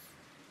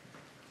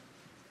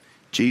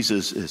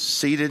Jesus is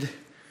seated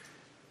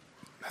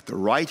at the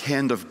right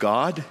hand of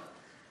God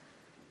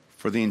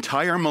for the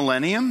entire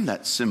millennium,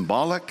 that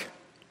symbolic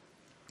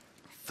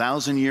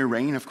 1,000-year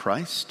reign of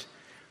Christ.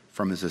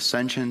 From his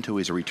ascension to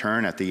his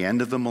return at the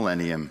end of the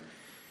millennium,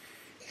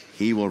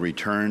 he will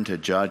return to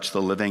judge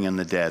the living and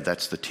the dead.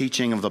 That's the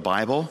teaching of the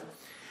Bible,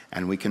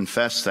 and we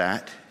confess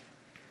that.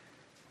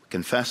 We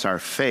confess our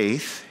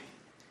faith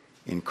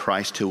in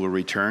Christ who will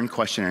return.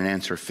 Question and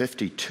answer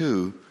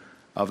 52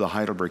 of the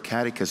Heidelberg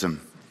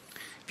Catechism.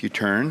 If you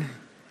turn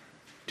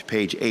to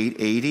page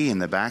 880 in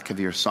the back of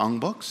your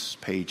songbooks,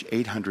 page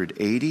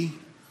 880.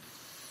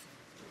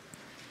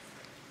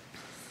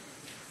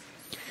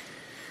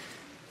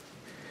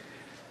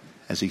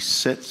 As he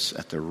sits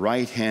at the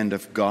right hand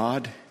of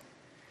God,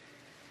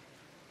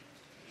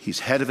 he's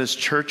head of his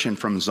church, and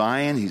from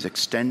Zion he's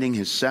extending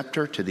his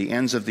scepter to the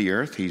ends of the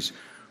earth. He's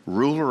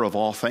ruler of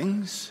all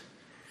things.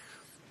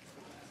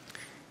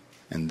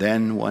 And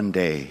then one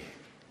day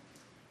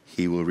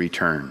he will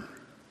return.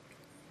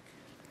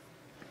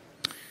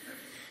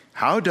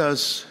 How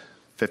does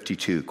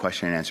 52,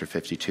 question and answer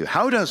 52,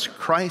 how does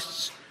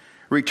Christ's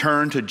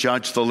return to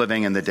judge the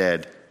living and the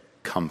dead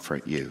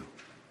comfort you?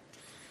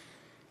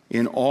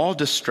 In all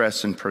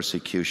distress and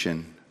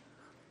persecution,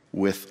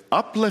 with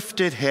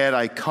uplifted head,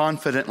 I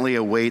confidently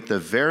await the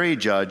very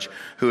judge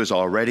who has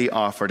already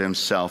offered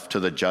himself to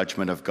the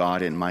judgment of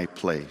God in my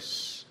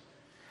place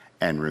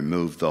and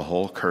removed the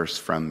whole curse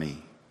from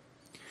me.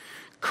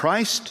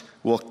 Christ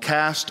will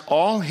cast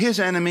all his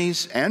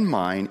enemies and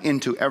mine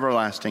into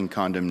everlasting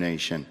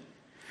condemnation,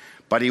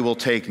 but he will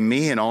take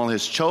me and all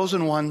his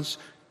chosen ones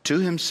to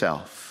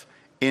himself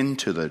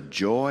into the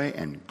joy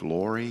and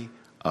glory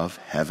of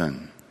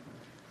heaven.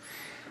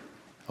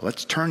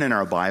 Let's turn in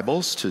our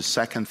Bibles to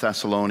 2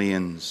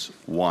 Thessalonians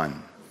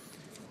 1.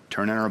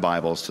 Turn in our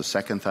Bibles to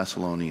 2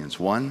 Thessalonians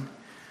 1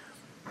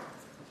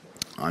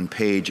 on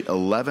page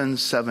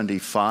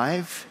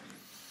 1175.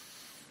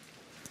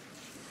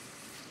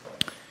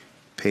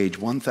 Page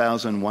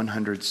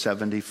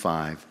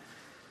 1175,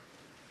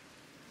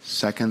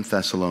 2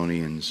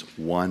 Thessalonians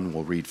 1,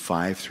 we'll read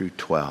 5 through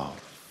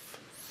 12.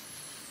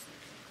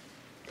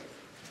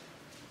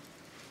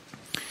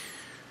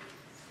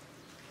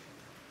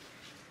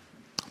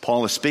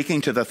 Paul is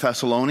speaking to the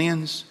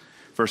Thessalonians,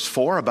 verse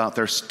 4, about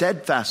their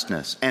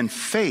steadfastness and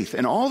faith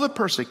in all the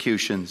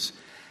persecutions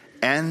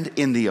and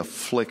in the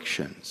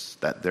afflictions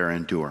that they're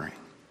enduring.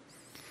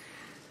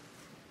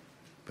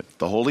 But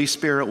the Holy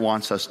Spirit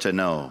wants us to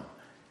know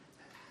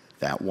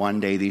that one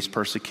day these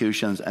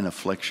persecutions and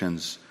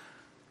afflictions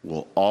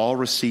will all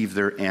receive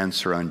their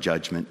answer on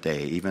Judgment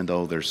Day, even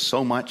though there's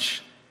so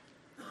much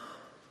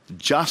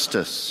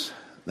justice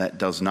that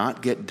does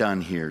not get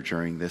done here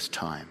during this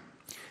time.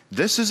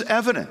 This is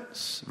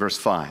evidence, verse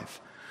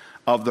 5,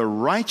 of the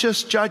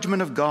righteous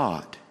judgment of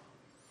God,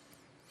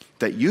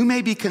 that you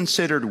may be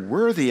considered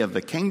worthy of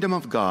the kingdom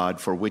of God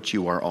for which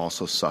you are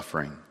also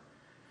suffering.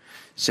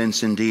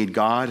 Since indeed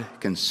God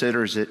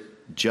considers it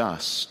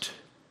just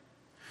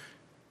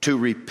to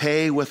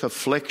repay with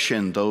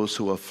affliction those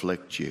who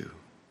afflict you,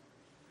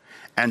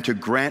 and to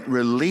grant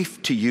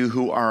relief to you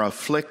who are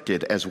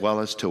afflicted as well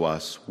as to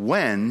us,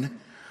 when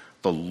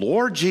the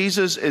Lord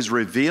Jesus is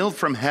revealed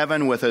from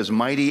heaven with his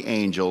mighty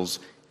angels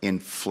in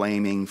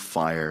flaming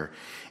fire,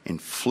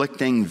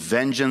 inflicting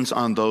vengeance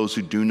on those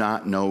who do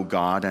not know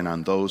God and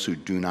on those who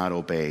do not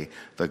obey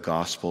the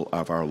gospel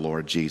of our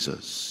Lord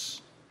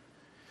Jesus.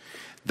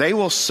 They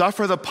will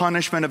suffer the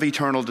punishment of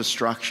eternal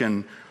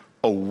destruction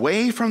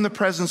away from the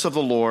presence of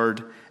the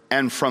Lord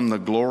and from the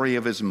glory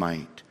of his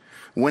might,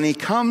 when he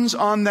comes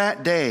on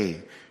that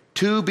day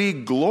to be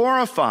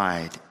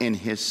glorified in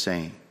his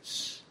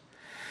saints,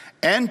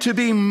 and to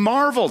be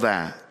marveled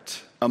at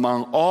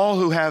among all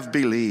who have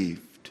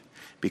believed,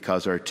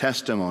 because our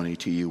testimony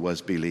to you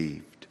was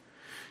believed.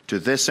 To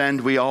this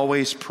end we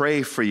always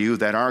pray for you,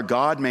 that our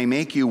God may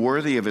make you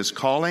worthy of his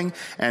calling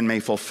and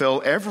may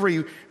fulfill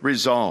every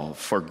resolve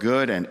for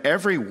good and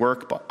every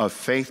work of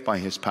faith by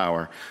his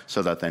power,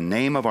 so that the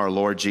name of our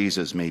Lord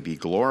Jesus may be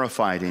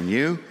glorified in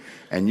you,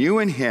 and you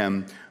in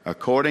him,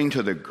 according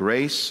to the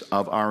grace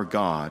of our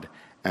God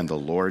and the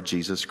Lord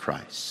Jesus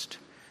Christ.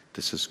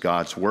 This is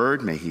God's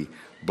word. May he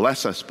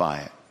bless us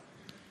by it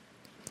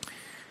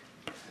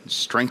and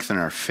strengthen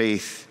our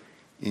faith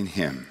in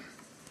him.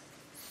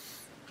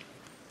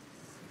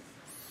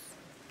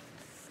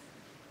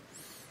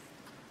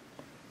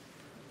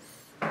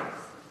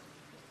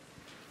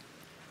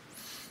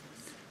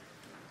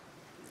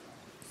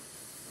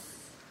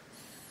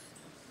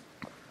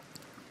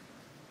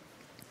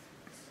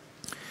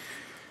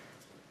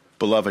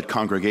 Beloved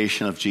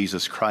congregation of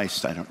Jesus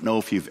Christ, I don't know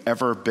if you've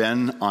ever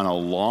been on a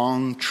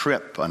long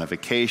trip, on a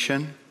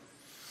vacation,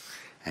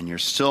 and you're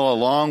still a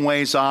long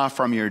ways off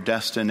from your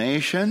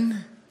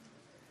destination,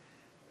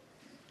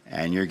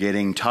 and you're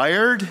getting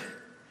tired,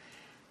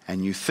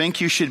 and you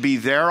think you should be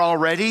there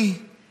already,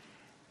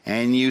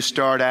 and you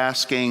start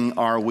asking,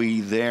 are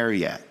we there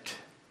yet?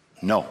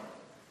 No.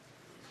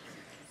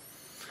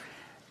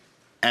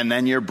 And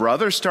then your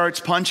brother starts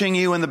punching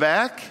you in the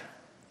back,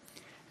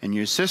 and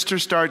your sister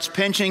starts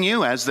pinching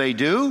you, as they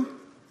do,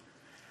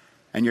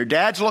 and your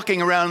dad's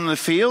looking around in the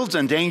fields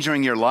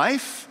endangering your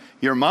life,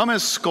 your mom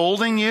is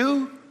scolding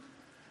you,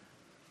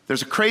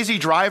 there's a crazy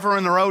driver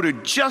on the road who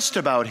just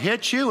about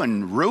hit you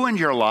and ruined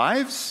your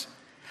lives,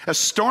 a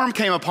storm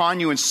came upon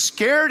you and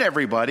scared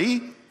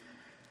everybody,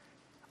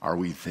 are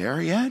we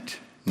there yet?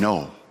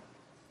 No.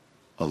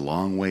 A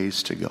long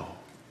ways to go.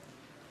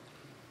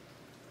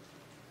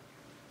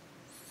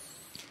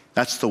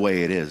 That's the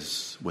way it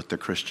is with the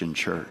Christian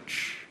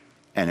church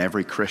and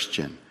every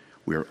Christian.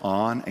 We're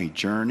on a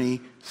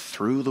journey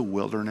through the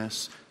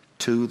wilderness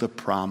to the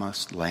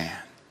promised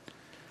land.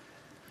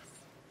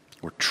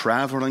 We're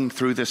traveling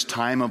through this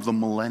time of the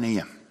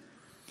millennium,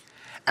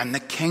 and the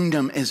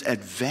kingdom is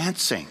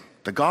advancing.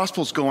 The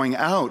gospel's going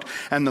out,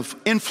 and the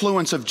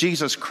influence of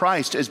Jesus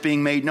Christ is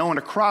being made known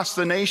across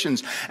the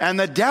nations, and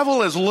the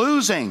devil is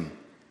losing.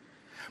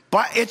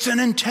 But it's an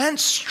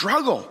intense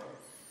struggle.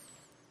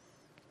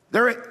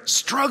 There are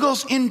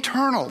struggles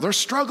internal. There's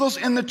struggles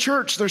in the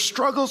church. There's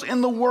struggles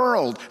in the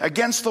world,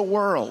 against the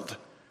world.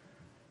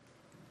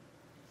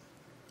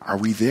 Are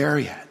we there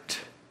yet?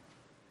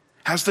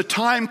 Has the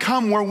time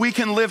come where we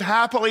can live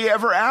happily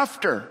ever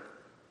after?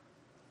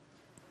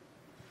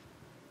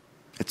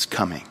 It's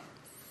coming.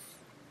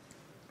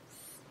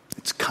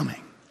 It's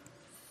coming.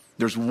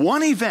 There's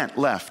one event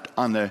left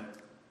on the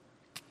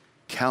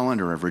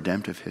calendar of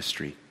redemptive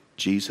history,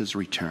 Jesus'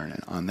 return.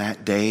 And on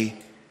that day,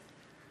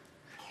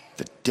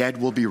 the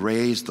dead will be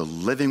raised, the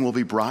living will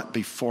be brought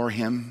before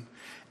him,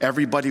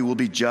 everybody will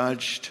be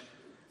judged,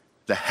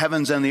 the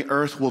heavens and the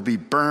earth will be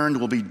burned,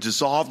 will be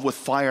dissolved with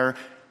fire,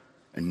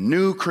 a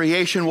new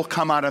creation will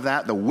come out of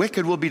that, the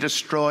wicked will be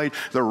destroyed,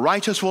 the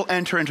righteous will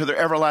enter into their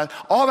everlasting.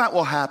 All that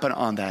will happen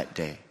on that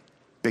day.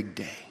 Big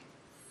day.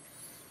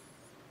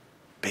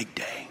 Big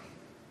day.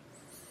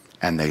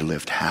 And they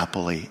lived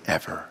happily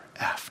ever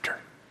after.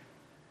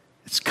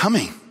 It's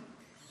coming.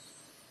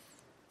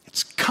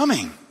 It's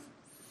coming.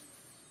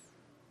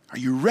 Are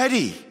you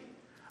ready?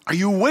 Are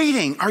you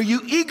waiting? Are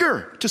you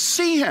eager to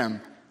see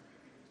him?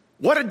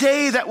 What a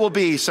day that will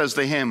be, says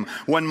the hymn,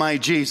 when my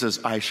Jesus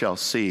I shall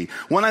see.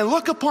 When I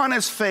look upon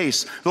his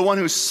face, the one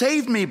who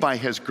saved me by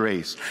his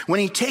grace, when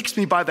he takes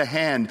me by the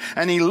hand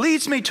and he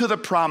leads me to the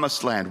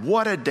promised land.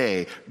 What a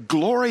day,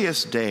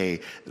 glorious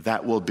day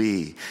that will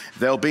be.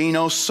 There'll be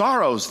no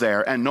sorrows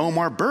there and no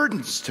more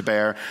burdens to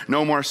bear,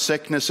 no more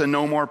sickness and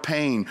no more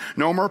pain,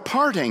 no more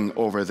parting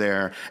over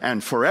there.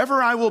 And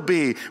forever I will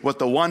be with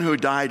the one who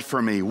died for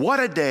me.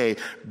 What a day,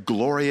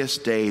 glorious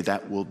day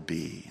that will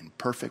be.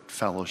 Perfect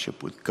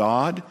fellowship with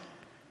God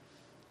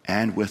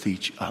and with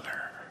each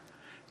other.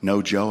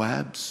 No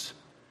Joabs,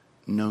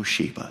 no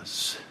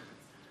Shebas,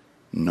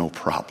 no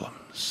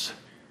problems.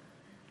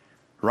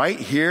 Right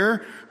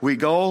here, we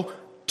go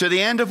to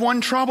the end of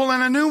one trouble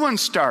and a new one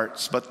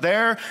starts. But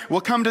there we'll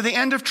come to the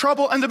end of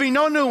trouble and there'll be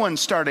no new one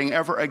starting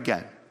ever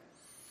again.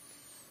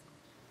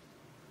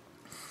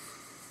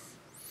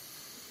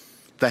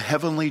 The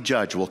heavenly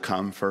judge will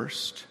come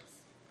first.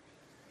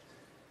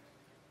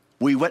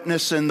 We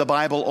witness in the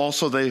Bible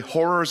also the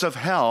horrors of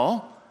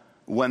hell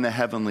when the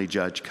heavenly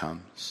judge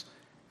comes,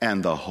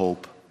 and the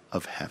hope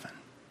of heaven.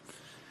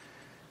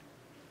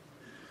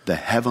 The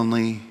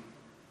heavenly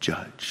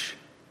judge.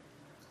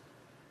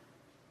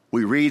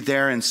 We read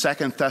there in 2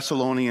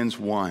 Thessalonians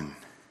 1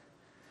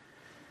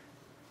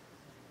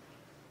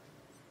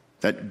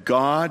 that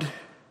God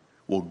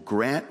will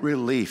grant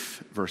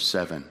relief, verse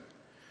 7,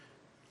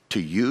 to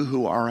you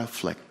who are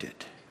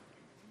afflicted,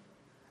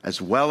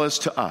 as well as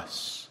to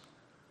us,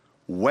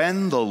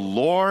 when the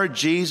Lord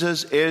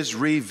Jesus is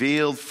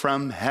revealed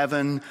from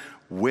heaven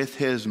with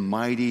his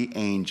mighty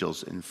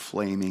angels in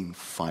flaming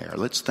fire.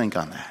 Let's think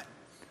on that.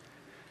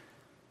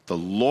 The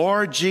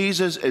Lord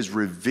Jesus is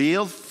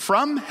revealed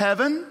from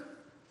heaven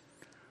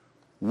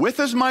with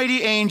his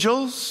mighty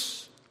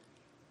angels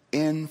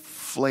in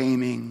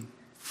flaming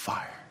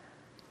fire.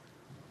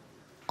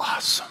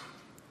 Awesome.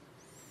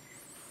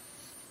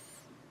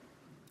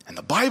 And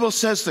the Bible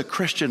says the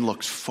Christian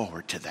looks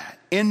forward to that.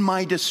 In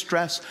my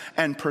distress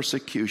and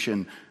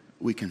persecution,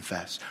 we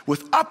confess,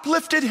 with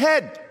uplifted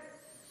head,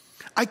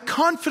 I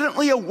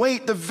confidently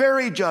await the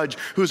very judge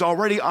who's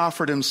already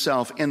offered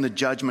himself in the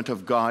judgment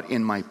of God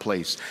in my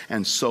place,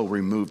 and so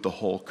removed the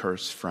whole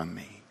curse from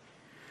me.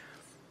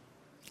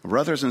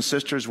 Brothers and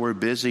sisters, we're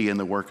busy in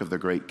the work of the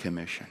Great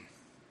Commission.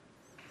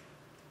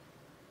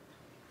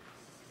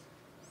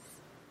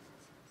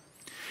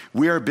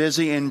 We are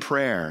busy in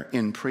prayer,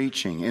 in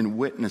preaching, in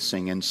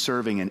witnessing, and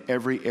serving in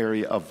every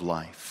area of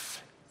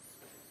life.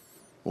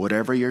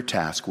 Whatever your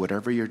task,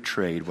 whatever your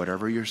trade,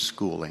 whatever your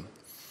schooling.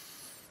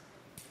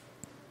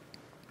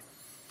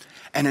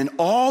 And in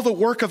all the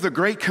work of the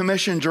Great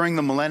Commission during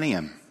the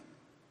millennium,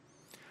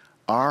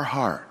 our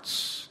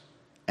hearts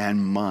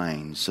and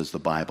minds, says the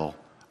Bible,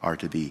 are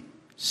to be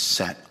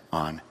set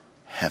on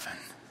heaven.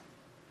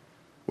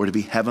 We're to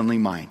be heavenly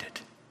minded.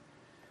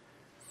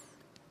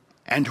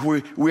 And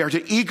we are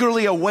to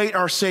eagerly await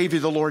our Savior,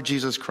 the Lord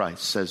Jesus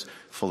Christ, says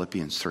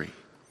Philippians 3.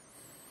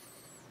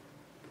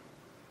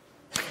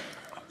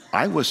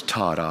 I was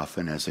taught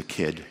often as a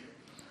kid,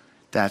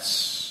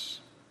 that's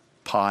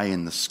pie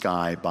in the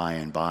sky by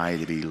and by,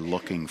 to be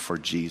looking for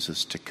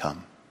Jesus to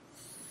come.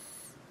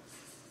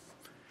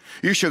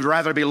 You should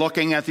rather be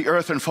looking at the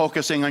earth and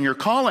focusing on your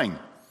calling.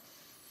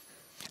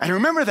 And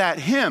remember that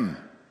hymn,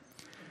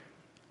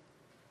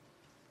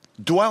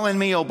 "Dwell in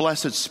me, O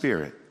blessed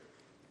Spirit."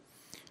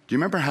 Do you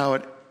remember how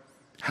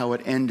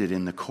it ended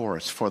in the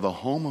chorus? "For the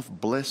home of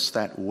bliss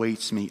that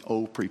waits me,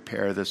 oh,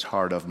 prepare this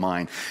heart of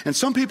mine." And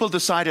some people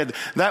decided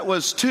that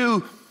was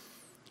too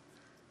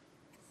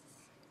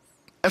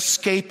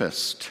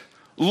escapist,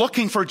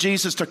 looking for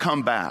Jesus to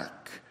come back.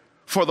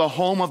 "For the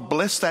home of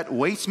bliss that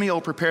waits me,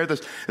 oh, prepare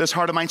this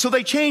heart of mine." So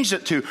they changed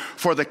it to,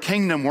 "For the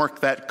kingdom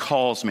work that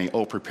calls me,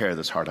 oh, prepare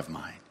this heart of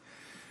mine."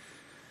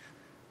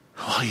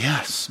 Well,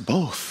 yes,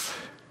 both.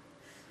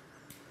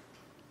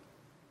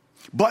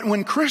 But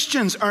when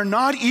Christians are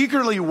not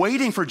eagerly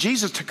waiting for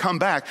Jesus to come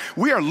back,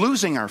 we are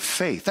losing our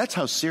faith. That's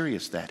how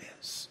serious that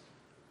is.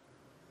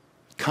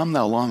 "Come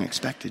thou long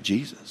expected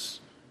Jesus"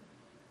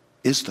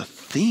 is the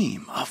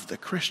theme of the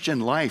Christian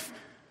life.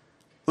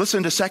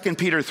 Listen to 2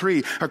 Peter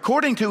 3.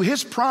 According to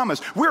his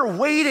promise, we're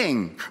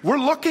waiting. We're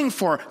looking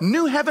for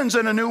new heavens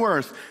and a new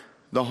earth,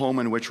 the home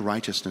in which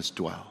righteousness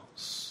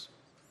dwells.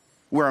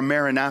 We're a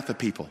Maranatha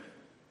people.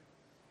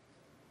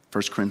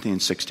 1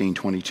 Corinthians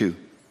 16:22.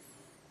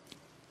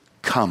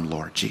 Come,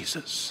 Lord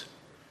Jesus.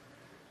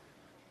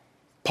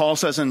 Paul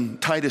says in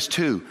Titus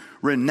 2,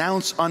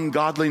 renounce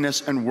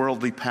ungodliness and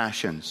worldly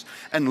passions,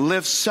 and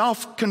live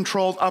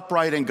self-controlled,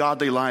 upright, and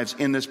godly lives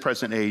in this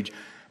present age,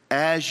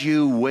 as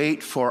you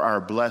wait for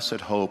our blessed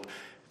hope,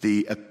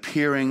 the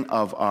appearing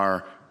of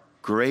our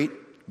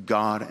great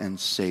God and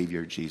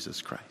Savior,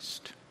 Jesus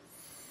Christ.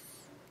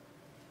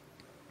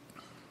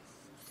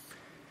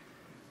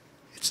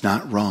 It's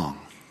not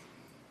wrong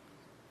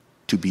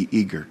to be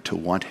eager to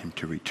want him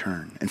to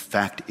return. In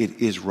fact,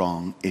 it is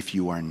wrong if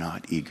you are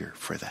not eager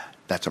for that.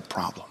 That's a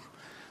problem.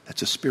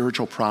 That's a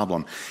spiritual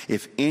problem.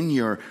 If in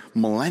your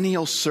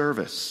millennial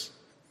service,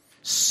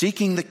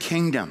 seeking the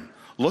kingdom,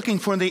 looking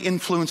for the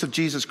influence of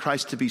Jesus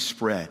Christ to be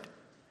spread,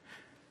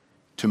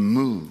 to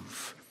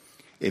move,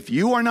 if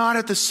you are not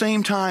at the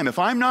same time, if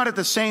I'm not at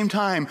the same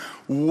time,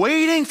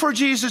 waiting for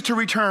Jesus to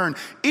return,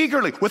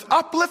 eagerly, with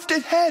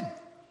uplifted head,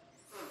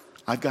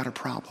 I've got a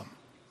problem.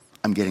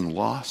 I'm getting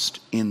lost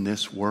in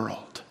this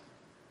world.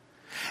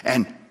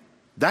 And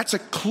that's a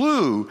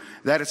clue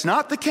that it's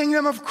not the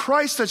kingdom of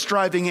Christ that's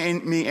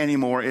driving me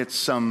anymore. It's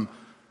some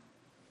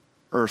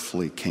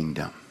earthly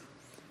kingdom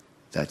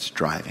that's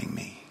driving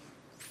me.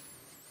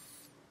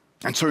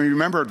 And so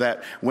remember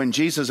that when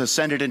Jesus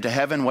ascended into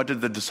heaven, what did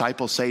the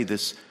disciples say?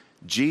 This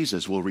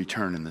Jesus will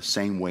return in the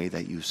same way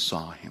that you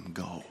saw him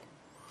go.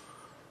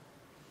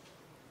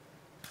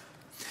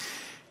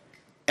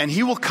 And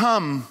he will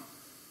come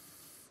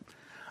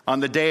on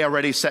the day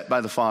already set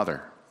by the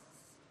Father.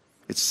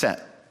 It's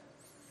set.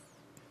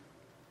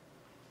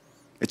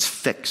 It's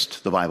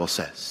fixed, the Bible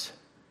says.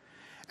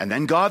 And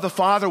then God the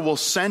Father will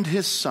send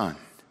his Son.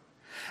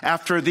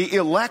 After the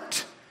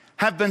elect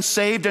have been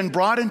saved and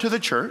brought into the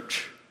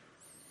church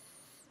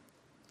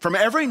from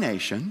every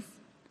nation,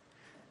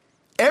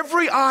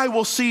 every eye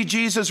will see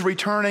Jesus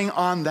returning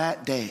on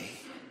that day.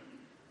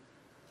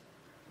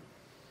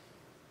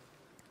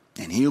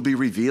 And he'll be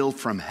revealed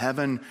from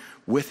heaven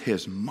with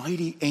his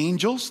mighty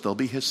angels. They'll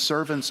be his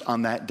servants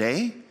on that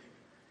day,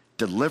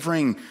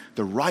 delivering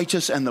the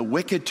righteous and the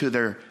wicked to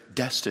their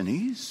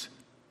destinies.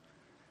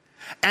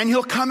 And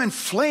he'll come in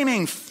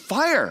flaming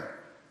fire.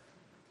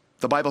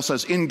 The Bible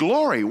says in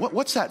glory.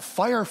 What's that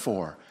fire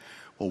for?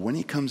 Well, when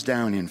he comes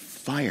down in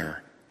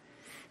fire,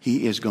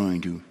 he is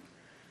going to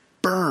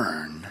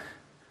burn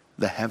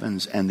the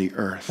heavens and the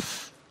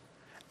earth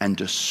and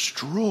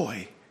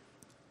destroy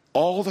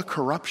all the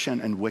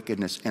corruption and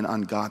wickedness and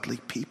ungodly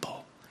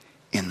people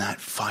in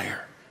that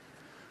fire.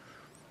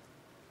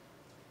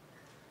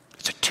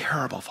 It's a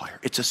terrible fire.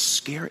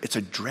 It's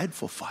a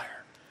dreadful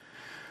fire.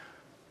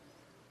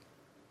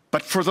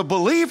 But for the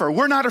believer,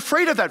 we're not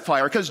afraid of that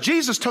fire because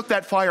Jesus took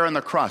that fire on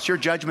the cross. Your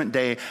judgment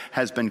day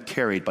has been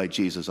carried by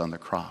Jesus on the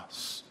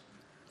cross.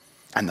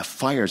 And the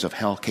fires of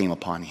hell came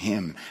upon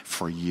him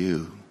for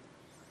you.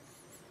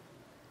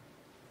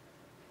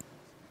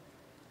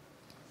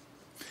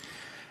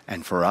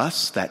 And for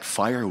us, that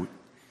fire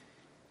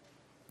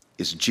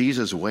is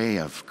Jesus' way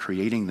of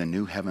creating the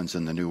new heavens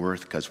and the new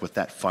earth, because with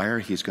that fire,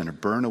 he's going to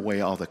burn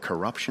away all the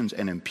corruptions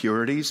and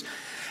impurities.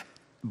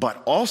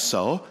 But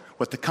also,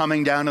 with the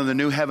coming down of the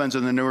new heavens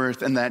and the new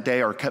earth in that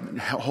day, or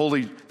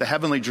the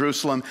heavenly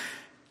Jerusalem,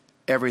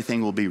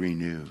 everything will be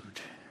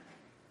renewed.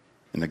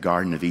 And the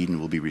Garden of Eden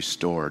will be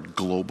restored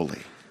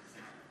globally.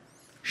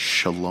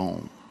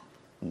 Shalom.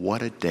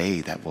 What a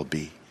day that will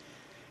be.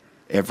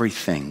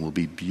 Everything will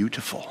be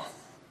beautiful,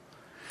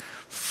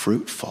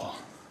 fruitful,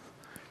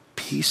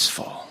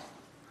 peaceful,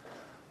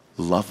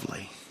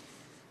 lovely.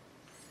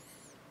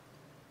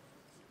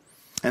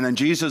 And then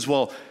Jesus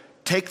will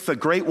take the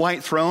great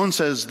white throne,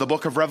 says the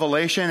book of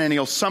Revelation, and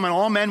he'll summon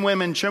all men,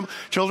 women,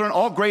 children,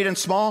 all great and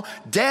small,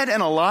 dead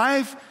and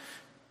alive,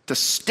 to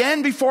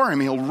stand before him.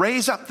 He'll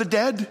raise up the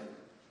dead.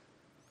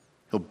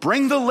 He'll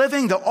bring the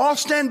living. They'll all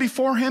stand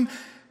before him.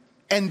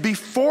 And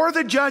before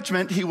the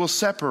judgment, he will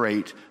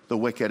separate the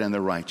wicked and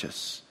the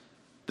righteous.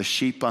 The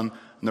sheep on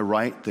the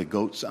right, the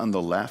goats on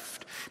the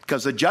left.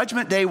 Because the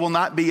judgment day will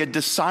not be a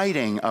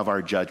deciding of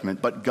our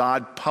judgment, but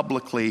God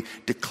publicly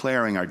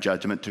declaring our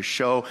judgment to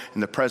show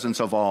in the presence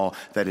of all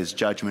that his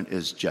judgment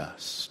is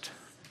just.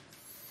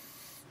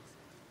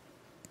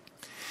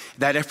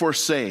 That if we're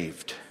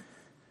saved,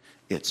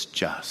 it's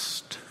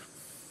just.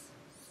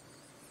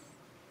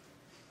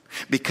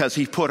 Because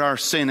he put our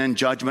sin and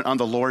judgment on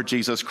the Lord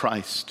Jesus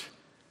Christ.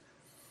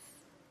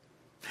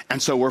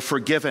 And so we're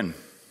forgiven.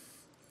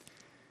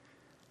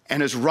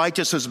 And his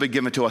righteousness has been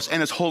given to us.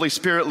 And his Holy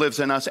Spirit lives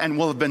in us. And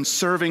we'll have been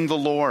serving the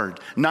Lord.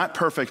 Not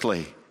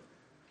perfectly.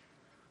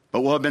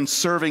 But we'll have been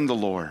serving the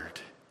Lord.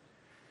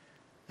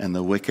 And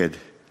the wicked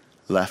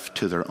left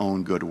to their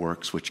own good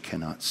works which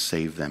cannot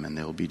save them. And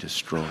they'll be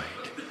destroyed.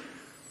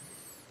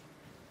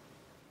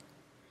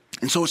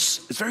 And so it's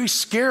very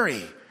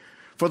scary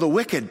for the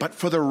wicked, but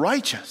for the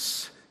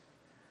righteous.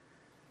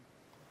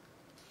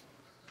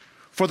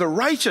 For the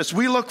righteous,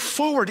 we look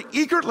forward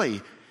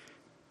eagerly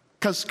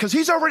because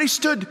he's already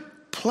stood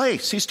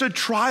place. He stood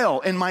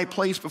trial in my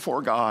place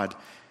before God.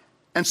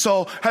 And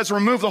so has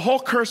removed the whole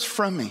curse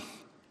from me.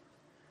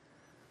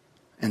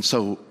 And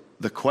so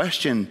the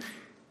question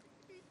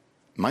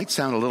might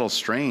sound a little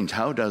strange.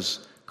 How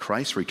does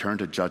Christ return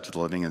to judge the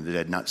living and the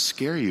dead not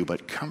scare you,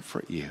 but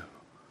comfort you?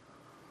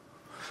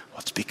 Well,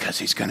 it's because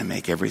he's going to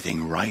make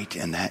everything right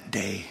in that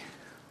day.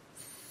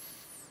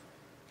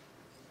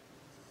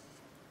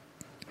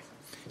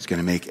 He's going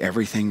to make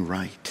everything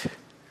right.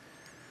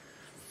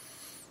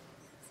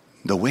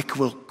 The wicked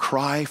will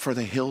cry for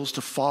the hills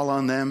to fall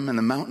on them and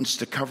the mountains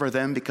to cover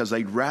them because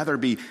they'd rather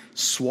be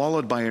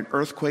swallowed by an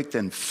earthquake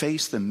than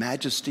face the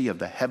majesty of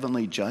the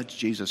heavenly judge,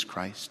 Jesus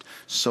Christ,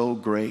 so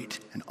great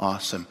and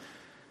awesome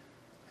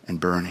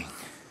and burning.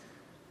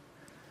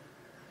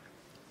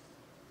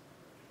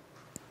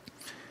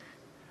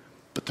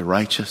 But the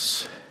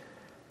righteous,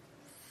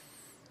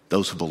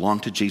 those who belong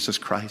to Jesus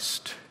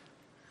Christ,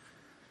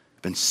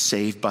 have been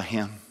saved by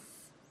him,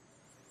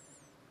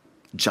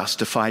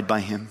 justified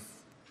by him,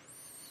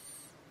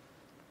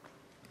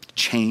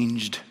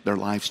 changed, their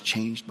lives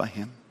changed by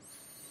him.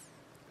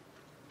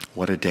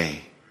 What a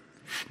day.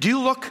 Do you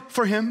look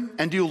for him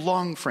and do you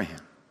long for him?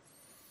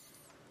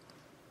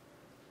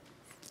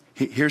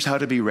 Here's how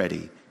to be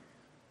ready.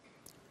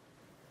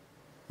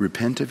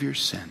 Repent of your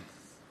sin.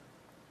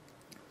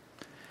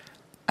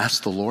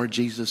 Ask the Lord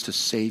Jesus to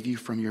save you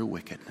from your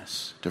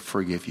wickedness, to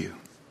forgive you.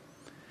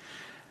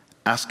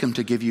 Ask him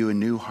to give you a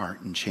new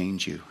heart and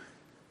change you.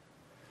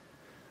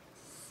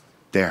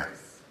 There,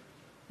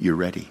 you're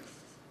ready.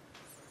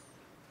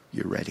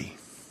 You're ready.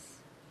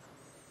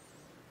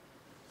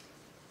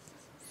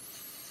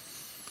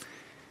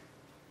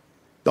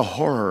 The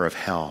horror of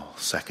hell,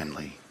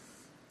 secondly.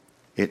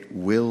 It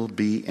will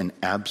be an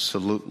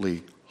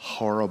absolutely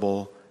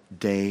horrible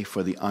day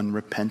for the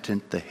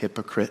unrepentant, the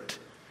hypocrite,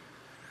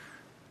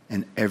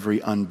 and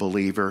every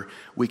unbeliever.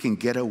 We can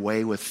get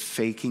away with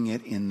faking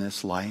it in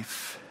this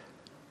life.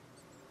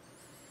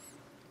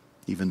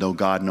 Even though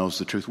God knows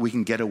the truth, we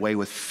can get away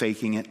with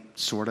faking it,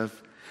 sort of.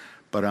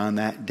 But on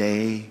that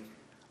day,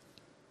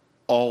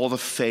 all the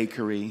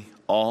fakery,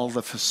 all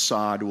the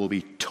facade will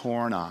be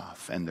torn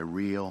off, and the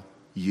real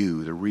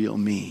you, the real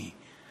me,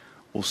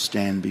 will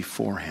stand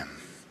before him.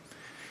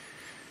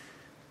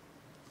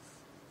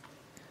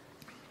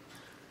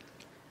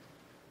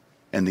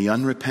 And the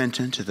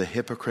unrepentant, the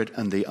hypocrite,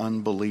 and the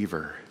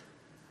unbeliever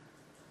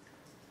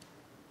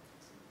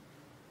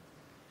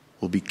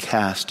will be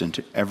cast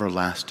into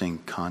everlasting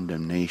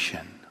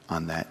condemnation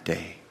on that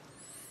day.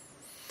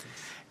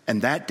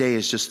 And that day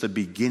is just the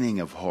beginning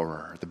of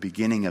horror, the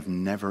beginning of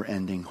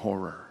never-ending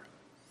horror,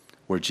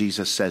 where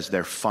Jesus says,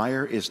 their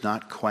fire is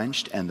not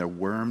quenched and the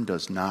worm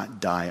does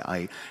not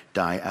die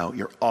out.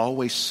 You're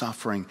always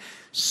suffering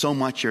so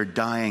much you're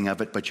dying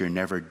of it, but you're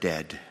never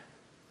dead.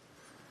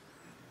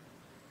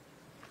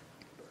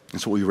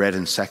 That's what we read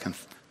in 2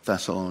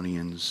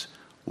 Thessalonians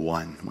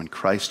 1. When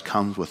Christ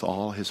comes with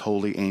all his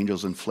holy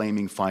angels in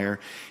flaming fire,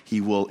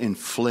 he will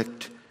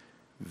inflict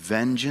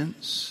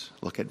vengeance,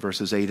 look at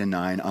verses 8 and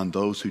 9, on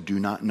those who do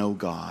not know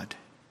God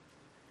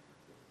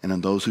and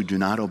on those who do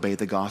not obey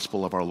the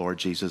gospel of our Lord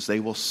Jesus.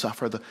 They will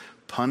suffer the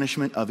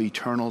punishment of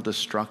eternal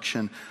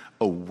destruction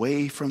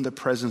away from the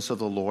presence of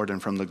the Lord and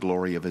from the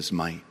glory of his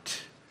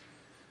might.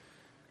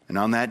 And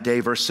on that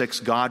day, verse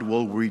 6, God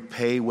will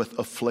repay with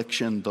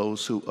affliction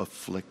those who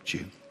afflict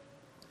you.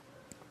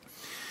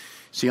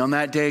 See, on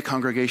that day,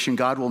 congregation,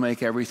 God will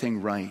make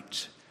everything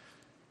right.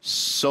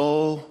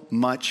 So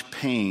much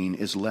pain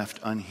is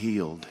left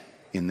unhealed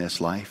in this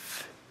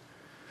life.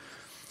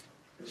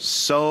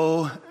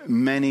 So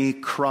many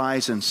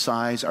cries and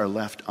sighs are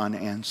left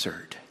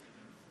unanswered.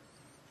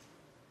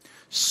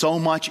 So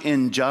much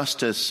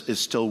injustice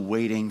is still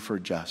waiting for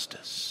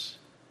justice.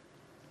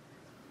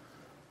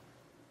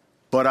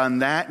 But on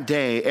that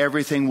day,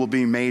 everything will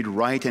be made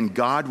right, and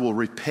God will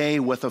repay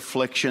with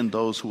affliction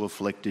those who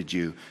afflicted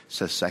you,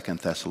 says 2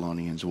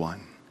 Thessalonians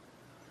 1.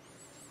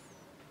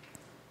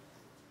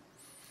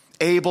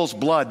 Abel's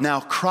blood now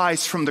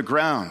cries from the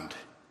ground.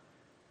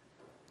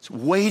 It's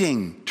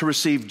waiting to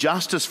receive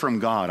justice from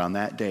God. On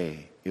that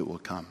day, it will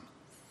come.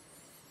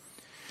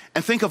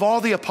 And think of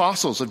all the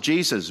apostles of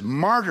Jesus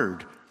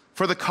martyred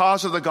for the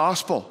cause of the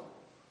gospel.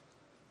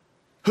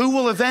 Who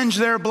will avenge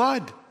their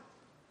blood?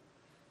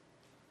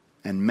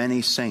 And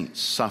many saints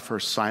suffer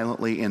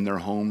silently in their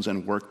homes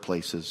and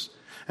workplaces,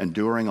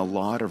 enduring a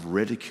lot of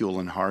ridicule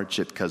and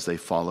hardship because they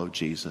follow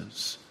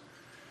Jesus.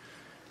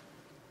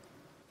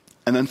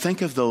 And then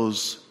think of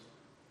those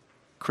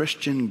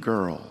Christian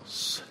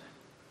girls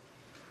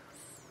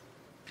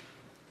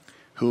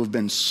who have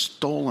been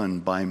stolen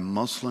by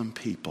Muslim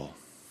people,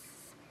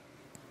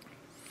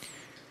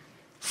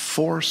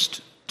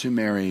 forced to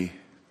marry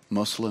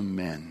Muslim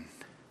men,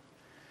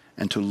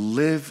 and to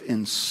live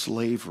in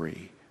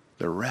slavery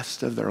the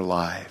rest of their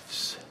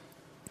lives.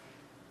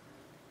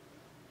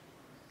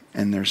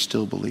 And they're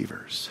still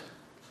believers.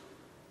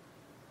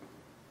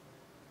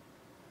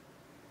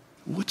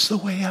 What's the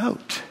way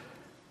out?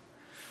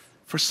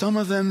 For some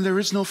of them, there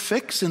is no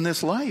fix in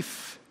this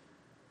life.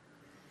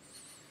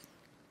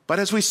 But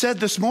as we said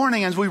this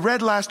morning, as we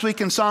read last week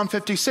in Psalm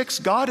 56,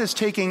 God is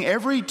taking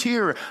every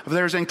tear of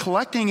theirs and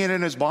collecting it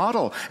in his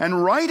bottle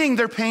and writing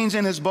their pains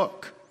in his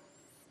book.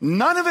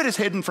 None of it is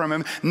hidden from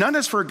him. None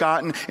is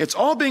forgotten. It's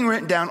all being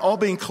written down, all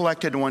being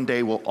collected, and one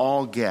day we'll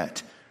all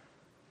get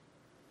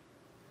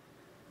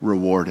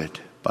rewarded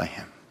by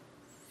him.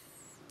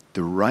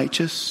 The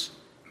righteous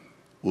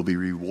will be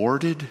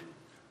rewarded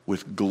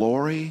with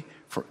glory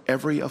for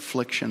every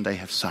affliction they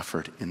have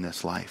suffered in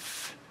this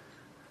life.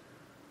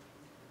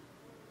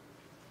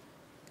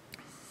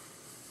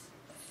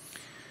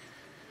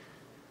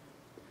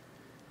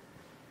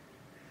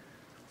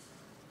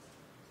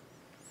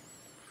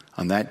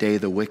 On that day,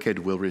 the wicked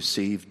will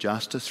receive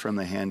justice from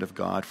the hand of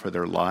God for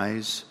their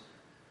lies,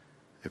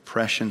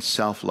 oppression,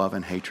 self-love,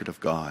 and hatred of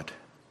God.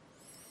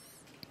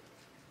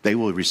 They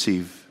will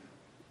receive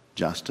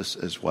justice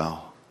as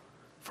well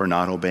for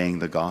not obeying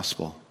the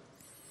gospel.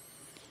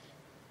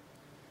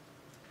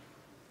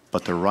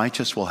 But the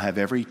righteous will have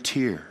every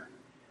tear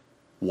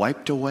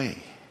wiped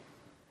away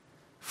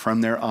from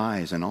their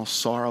eyes, and all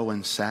sorrow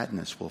and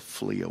sadness will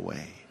flee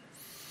away.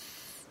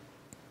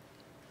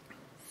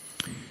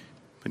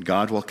 But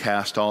God will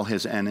cast all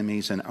his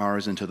enemies and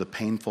ours into the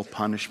painful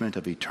punishment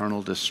of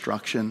eternal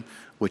destruction,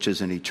 which is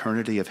an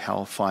eternity of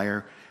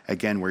hellfire,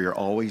 again, where you're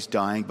always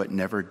dying but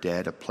never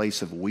dead, a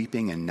place of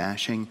weeping and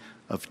gnashing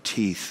of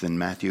teeth. And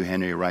Matthew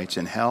Henry writes,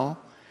 in hell,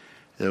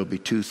 there will be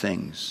two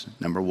things.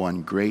 Number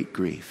one, great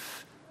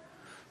grief,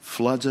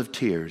 floods of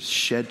tears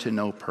shed to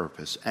no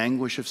purpose,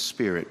 anguish of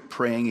spirit,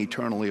 preying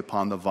eternally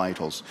upon the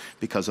vitals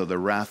because of the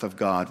wrath of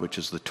God, which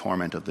is the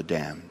torment of the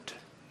damned.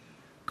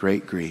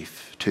 Great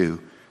grief.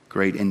 Two,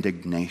 great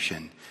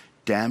indignation.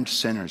 Damned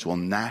sinners will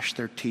gnash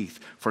their teeth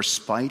for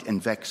spite and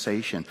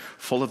vexation,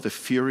 full of the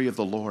fury of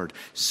the Lord,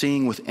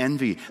 seeing with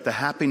envy the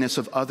happiness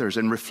of others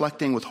and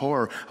reflecting with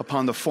horror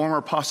upon the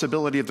former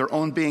possibility of their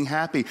own being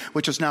happy,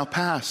 which is now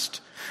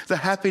past. The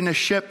happiness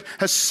ship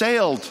has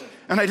sailed,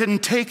 and I didn't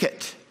take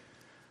it.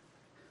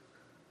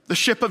 The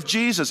ship of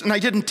Jesus, and I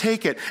didn't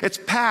take it. It's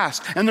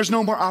past, and there's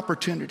no more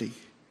opportunity.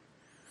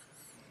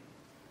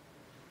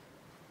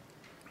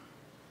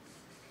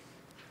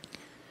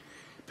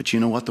 But you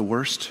know what the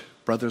worst,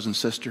 brothers and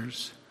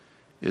sisters,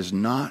 is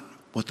not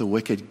what the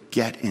wicked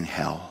get in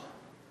hell,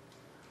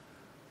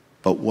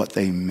 but what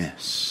they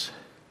miss.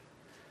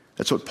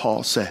 That's what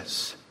Paul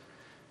says.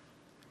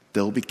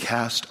 They'll be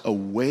cast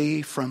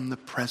away from the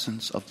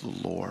presence of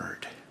the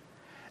Lord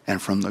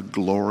and from the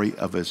glory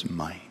of his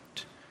might.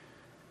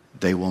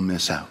 They will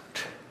miss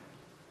out.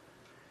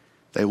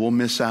 They will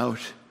miss out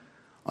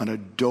on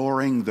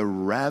adoring the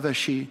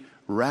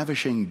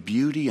ravishing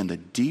beauty and the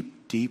deep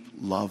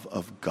love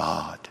of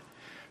God,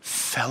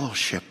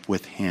 fellowship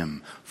with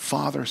him,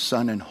 Father,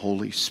 Son, and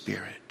Holy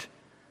Spirit.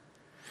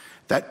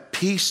 That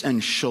peace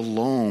and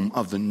shalom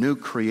of the new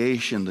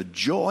creation, the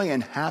joy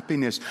and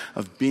happiness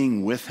of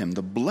being with him,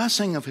 the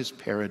blessing of his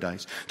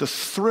paradise, the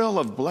thrill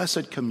of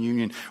blessed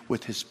communion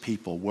with his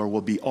people, where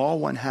we'll be all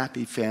one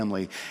happy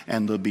family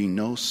and there'll be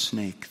no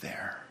snake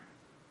there.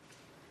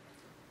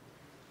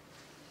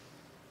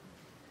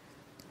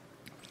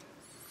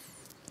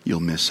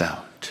 You'll miss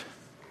out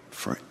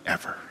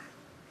forever.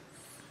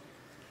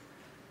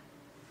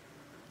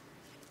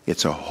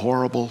 It's a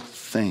horrible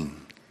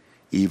thing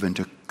even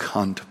to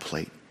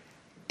contemplate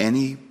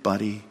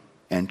anybody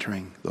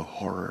entering the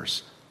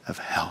horrors of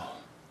hell.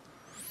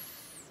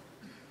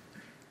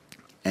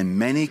 And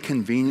many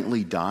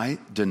conveniently deny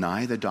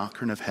the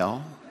doctrine of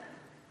hell.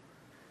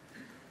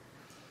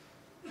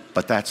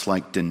 But that's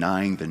like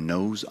denying the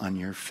nose on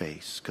your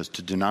face. Because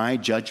to deny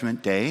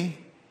Judgment Day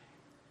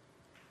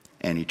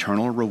and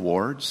eternal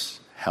rewards,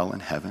 hell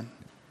and heaven,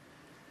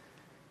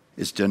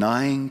 is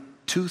denying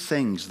two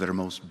things that are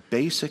most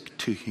basic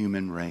to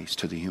human race,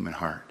 to the human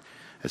heart.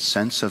 A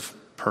sense of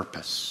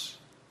purpose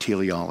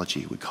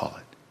teleology, we call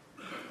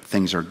it.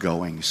 Things are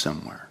going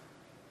somewhere.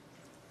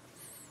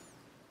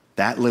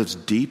 That lives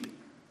deep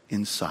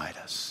inside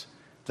us,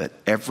 that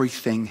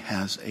everything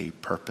has a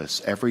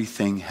purpose,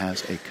 everything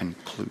has a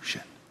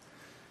conclusion,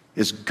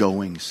 is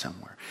going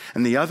somewhere.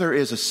 And the other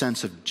is a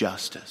sense of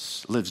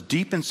justice, lives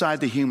deep inside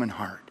the human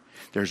heart.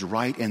 There's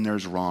right and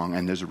there's wrong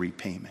and there's a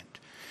repayment.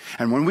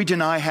 And when we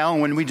deny hell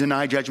and when we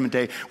deny Judgment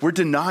Day, we're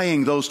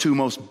denying those two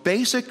most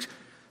basic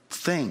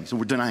things.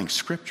 We're denying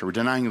Scripture. We're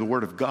denying the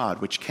Word of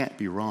God, which can't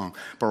be wrong.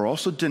 But we're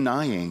also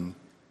denying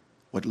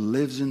what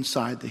lives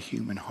inside the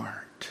human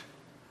heart.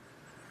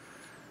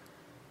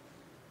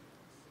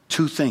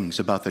 Two things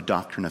about the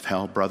doctrine of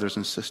hell, brothers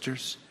and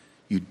sisters.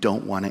 You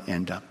don't want to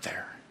end up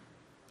there,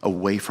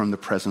 away from the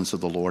presence of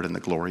the Lord and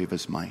the glory of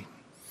His might.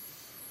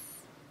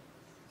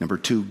 Number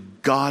two,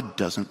 God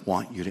doesn't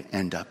want you to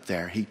end up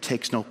there. He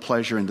takes no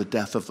pleasure in the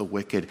death of the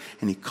wicked,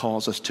 and He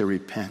calls us to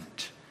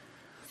repent.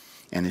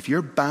 And if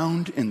you're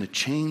bound in the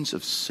chains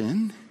of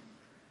sin,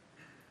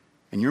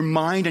 and your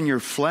mind and your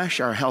flesh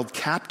are held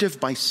captive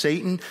by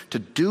Satan to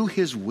do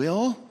his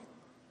will,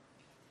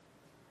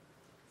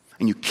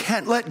 and you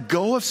can't let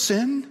go of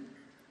sin,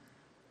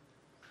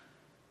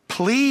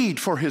 plead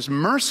for His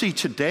mercy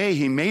today.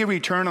 He may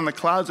return on the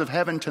clouds of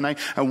heaven tonight.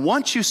 And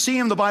once you see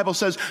Him, the Bible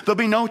says, there'll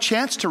be no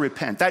chance to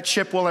repent. That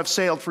ship will have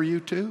sailed for you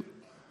too.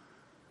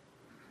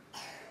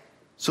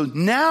 So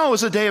now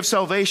is a day of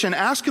salvation.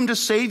 Ask Him to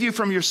save you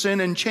from your sin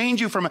and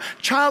change you from a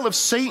child of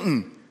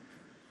Satan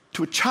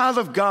to a child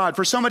of God.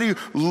 For somebody who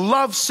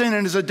loves sin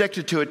and is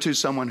addicted to it, to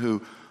someone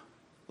who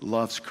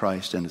loves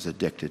Christ and is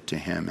addicted to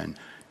Him. And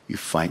you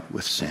fight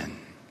with sin.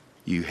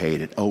 You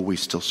hate it. Oh, we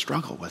still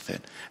struggle with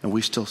it. And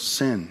we still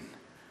sin.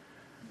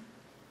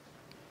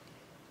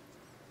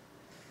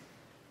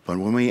 But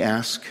when we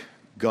ask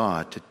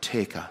God to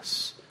take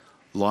us,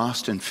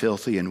 lost and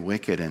filthy and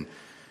wicked, and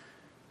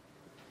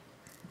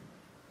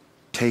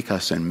take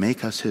us and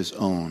make us His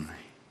own,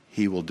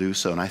 He will do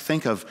so. And I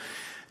think of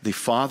the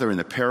father in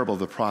the parable of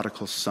the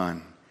prodigal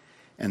son.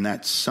 And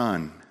that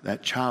son,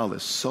 that child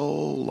is so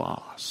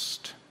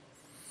lost.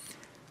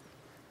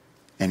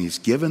 And he's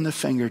given the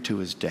finger to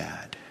his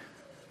dad.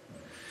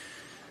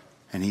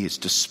 And he has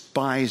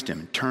despised him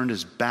and turned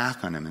his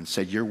back on him and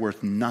said, "You're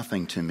worth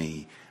nothing to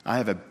me. I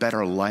have a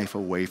better life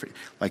away from you."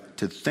 Like,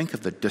 to think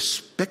of the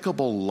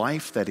despicable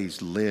life that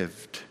he's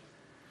lived.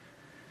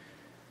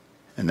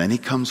 And then he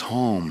comes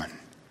home and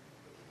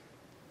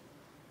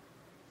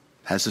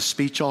has a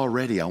speech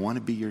already. "I want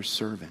to be your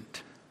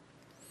servant.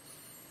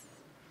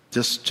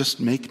 Just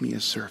make me a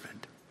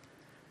servant."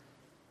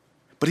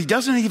 But he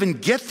doesn't even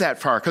get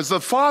that far because the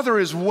father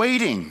is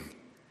waiting.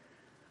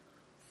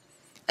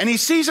 And he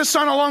sees his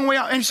son a long way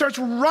out and he starts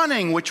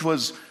running, which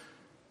was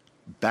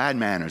bad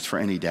manners for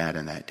any dad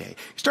in that day.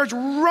 He starts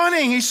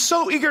running. He's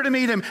so eager to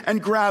meet him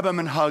and grab him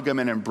and hug him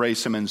and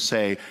embrace him and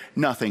say,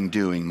 "Nothing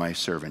doing, my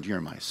servant. You're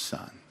my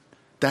son."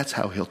 That's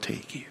how he'll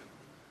take you.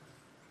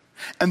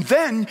 And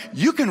then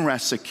you can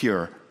rest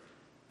secure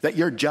that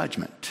your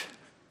judgment,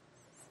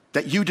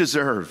 that you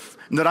deserve,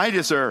 and that I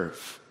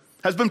deserve,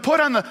 has been put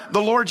on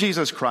the Lord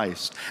Jesus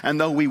Christ. And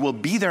though we will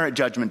be there at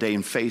Judgment Day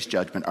and face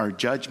judgment, our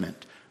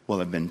judgment will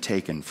have been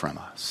taken from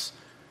us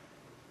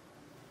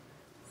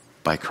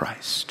by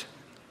Christ.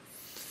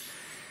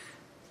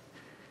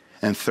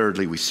 And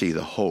thirdly, we see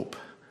the hope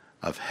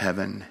of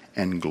heaven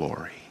and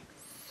glory.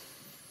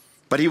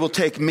 But He will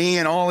take me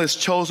and all His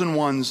chosen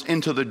ones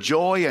into the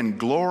joy and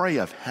glory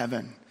of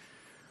heaven.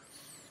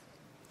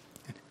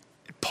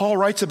 Paul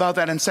writes about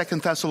that in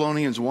 2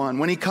 Thessalonians 1.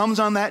 When He comes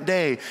on that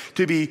day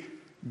to be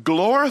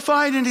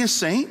glorified in His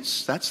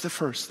saints, that's the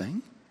first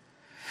thing.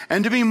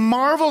 And to be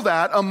marveled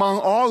at among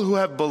all who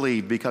have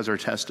believed, because our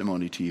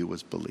testimony to you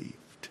was believed.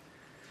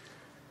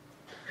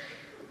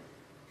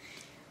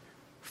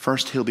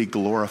 First, He'll be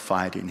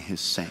glorified in His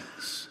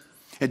saints.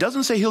 It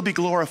doesn't say He'll be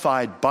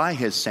glorified by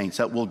His saints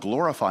that will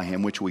glorify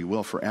Him, which we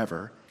will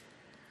forever.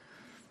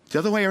 The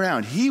other way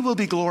around, He will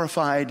be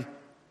glorified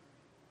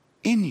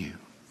in you.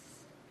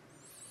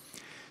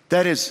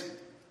 That is,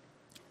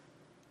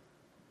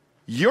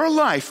 your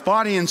life,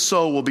 body and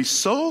soul, will be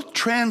so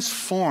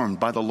transformed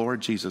by the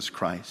Lord Jesus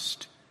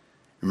Christ.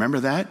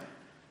 Remember that?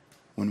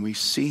 When we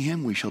see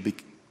Him, we shall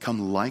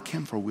become like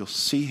Him, for we'll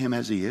see Him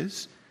as He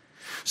is.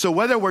 So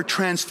whether we're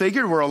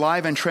transfigured, we're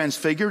alive and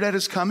transfigured at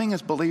His coming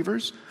as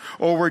believers,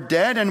 or we're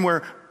dead and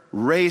we're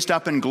raised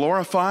up and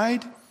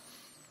glorified,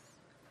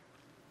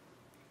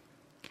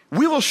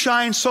 we will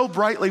shine so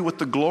brightly with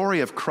the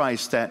glory of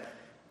Christ that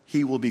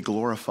He will be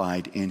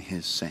glorified in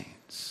His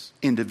saints,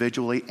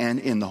 individually and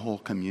in the whole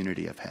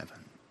community of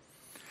heaven.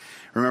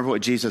 Remember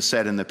what Jesus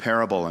said in the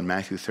parable in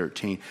Matthew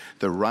 13,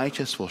 "The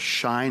righteous will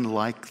shine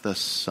like the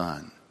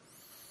sun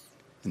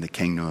in the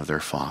kingdom of their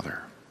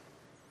Father."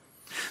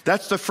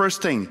 That's the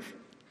first thing.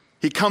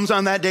 He comes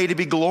on that day to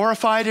be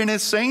glorified in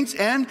His saints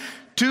and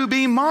to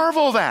be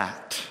marveled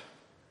at.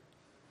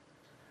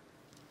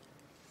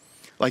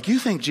 Like, you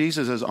think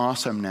Jesus is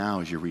awesome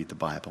now as you read the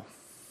Bible.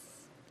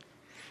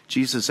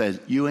 Jesus says,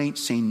 "You ain't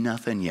seen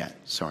nothing yet."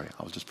 Sorry,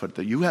 I'll just put it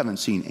there. You haven't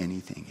seen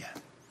anything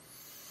yet.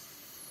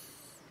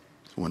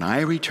 When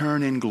I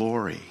return in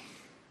glory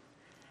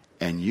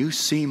and you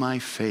see my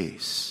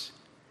face,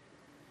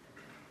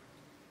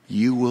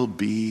 you will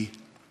be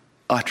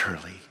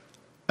utterly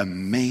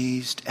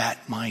amazed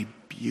at my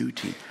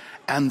beauty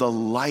and the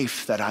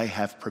life that I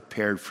have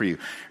prepared for you.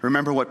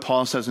 Remember what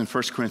Paul says in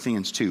 1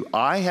 Corinthians 2.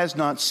 Eye has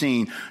not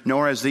seen,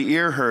 nor has the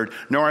ear heard,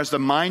 nor has the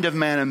mind of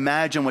man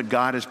imagined what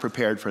God has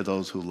prepared for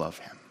those who love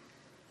him.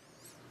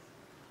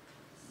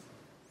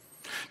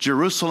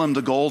 Jerusalem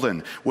the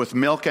golden, with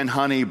milk and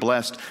honey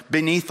blessed,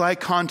 beneath thy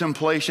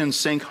contemplation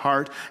sink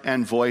heart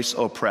and voice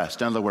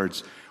oppressed. In other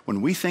words,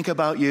 when we think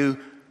about you,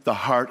 the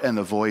heart and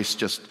the voice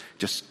just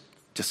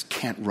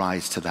can't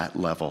rise to that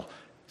level.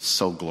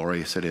 So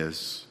glorious it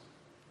is.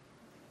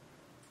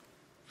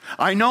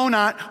 I know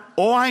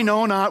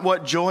not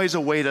what joys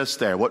await us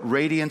there, what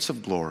radiance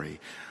of glory,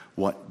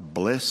 what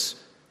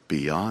bliss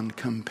beyond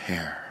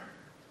compare.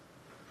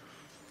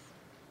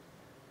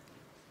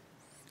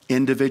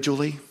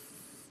 Individually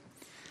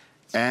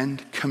and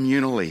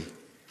communally,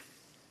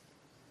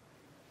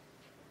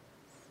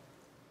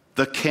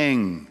 the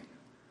King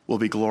will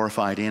be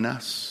glorified in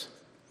us,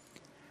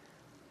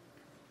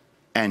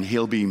 and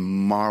he'll be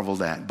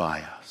marveled at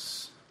by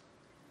us.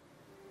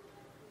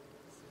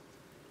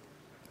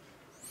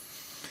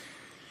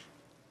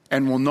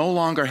 And we'll no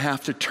longer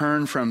have to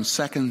turn from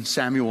 2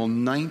 Samuel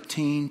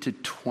 19 to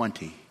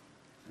 20.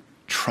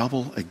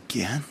 Trouble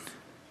again?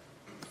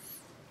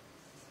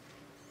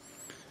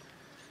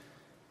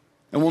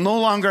 And we'll no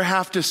longer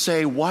have to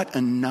say, what,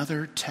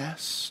 another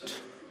test?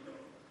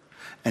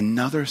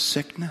 Another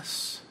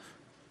sickness?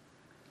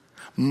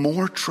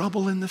 More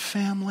trouble in the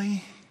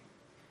family?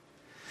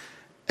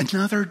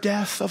 Another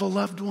death of a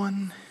loved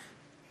one?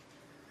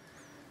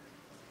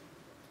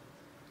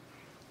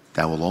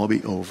 That will all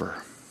be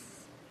over.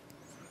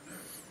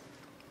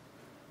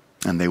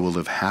 And they will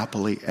live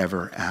happily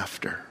ever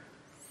after.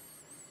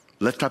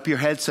 Lift up your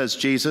head, says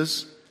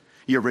Jesus.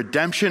 Your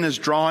redemption is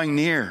drawing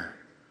near.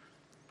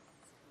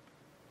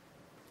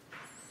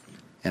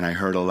 And I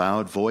heard a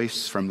loud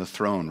voice from the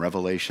throne,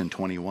 Revelation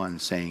 21,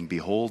 saying,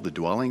 behold, the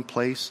dwelling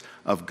place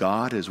of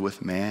God is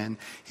with man.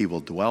 He will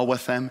dwell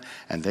with them,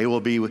 and they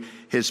will be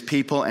his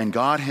people, and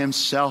God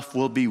himself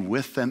will be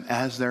with them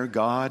as their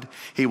God.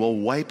 He will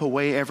wipe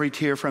away every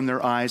tear from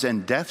their eyes,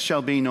 and death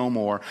shall be no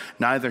more.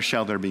 Neither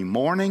shall there be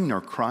mourning,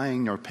 nor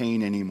crying, nor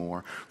pain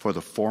anymore, for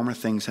the former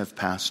things have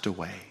passed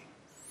away.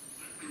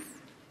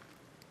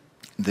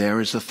 There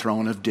is the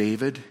throne of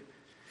David,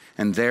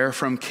 and there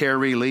from care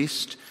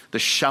released, the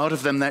shout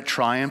of them that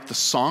triumph, the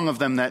song of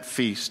them that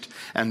feast,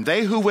 and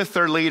they who with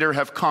their leader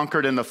have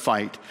conquered in the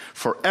fight,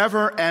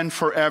 forever and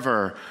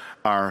forever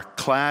are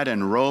clad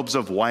in robes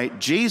of white.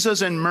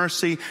 Jesus in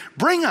mercy,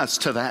 bring us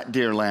to that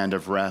dear land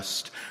of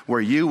rest, where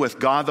you with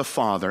God the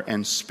Father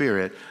and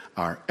Spirit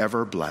are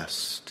ever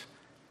blessed.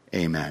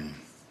 Amen.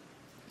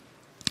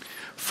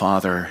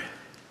 Father,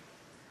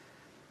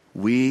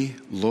 we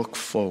look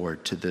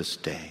forward to this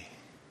day.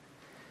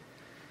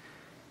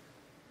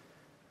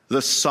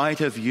 The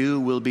sight of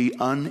you will be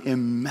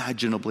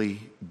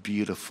unimaginably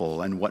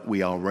beautiful, and what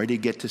we already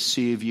get to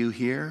see of you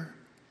here,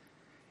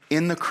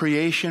 in the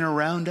creation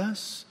around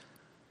us,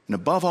 and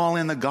above all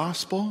in the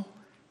gospel,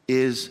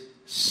 is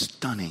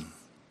stunning.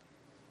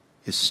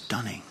 Is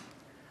stunning.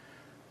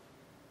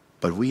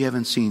 But we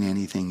haven't seen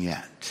anything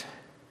yet.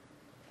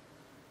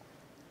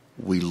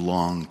 We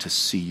long to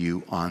see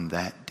you on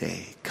that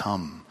day.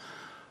 Come,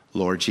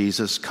 Lord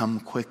Jesus, come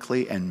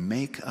quickly and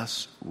make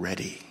us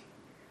ready.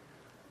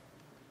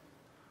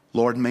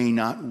 Lord, may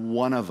not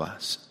one of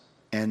us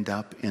end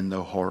up in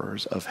the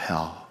horrors of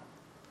hell.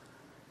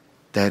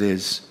 That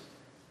is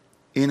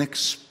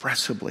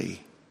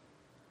inexpressibly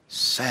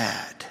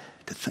sad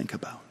to think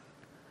about.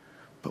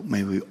 But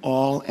may we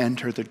all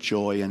enter the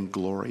joy and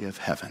glory of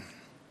heaven.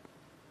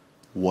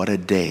 What a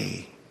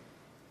day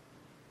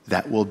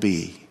that will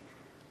be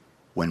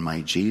when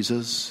my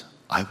Jesus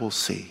I will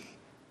see.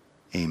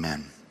 Amen.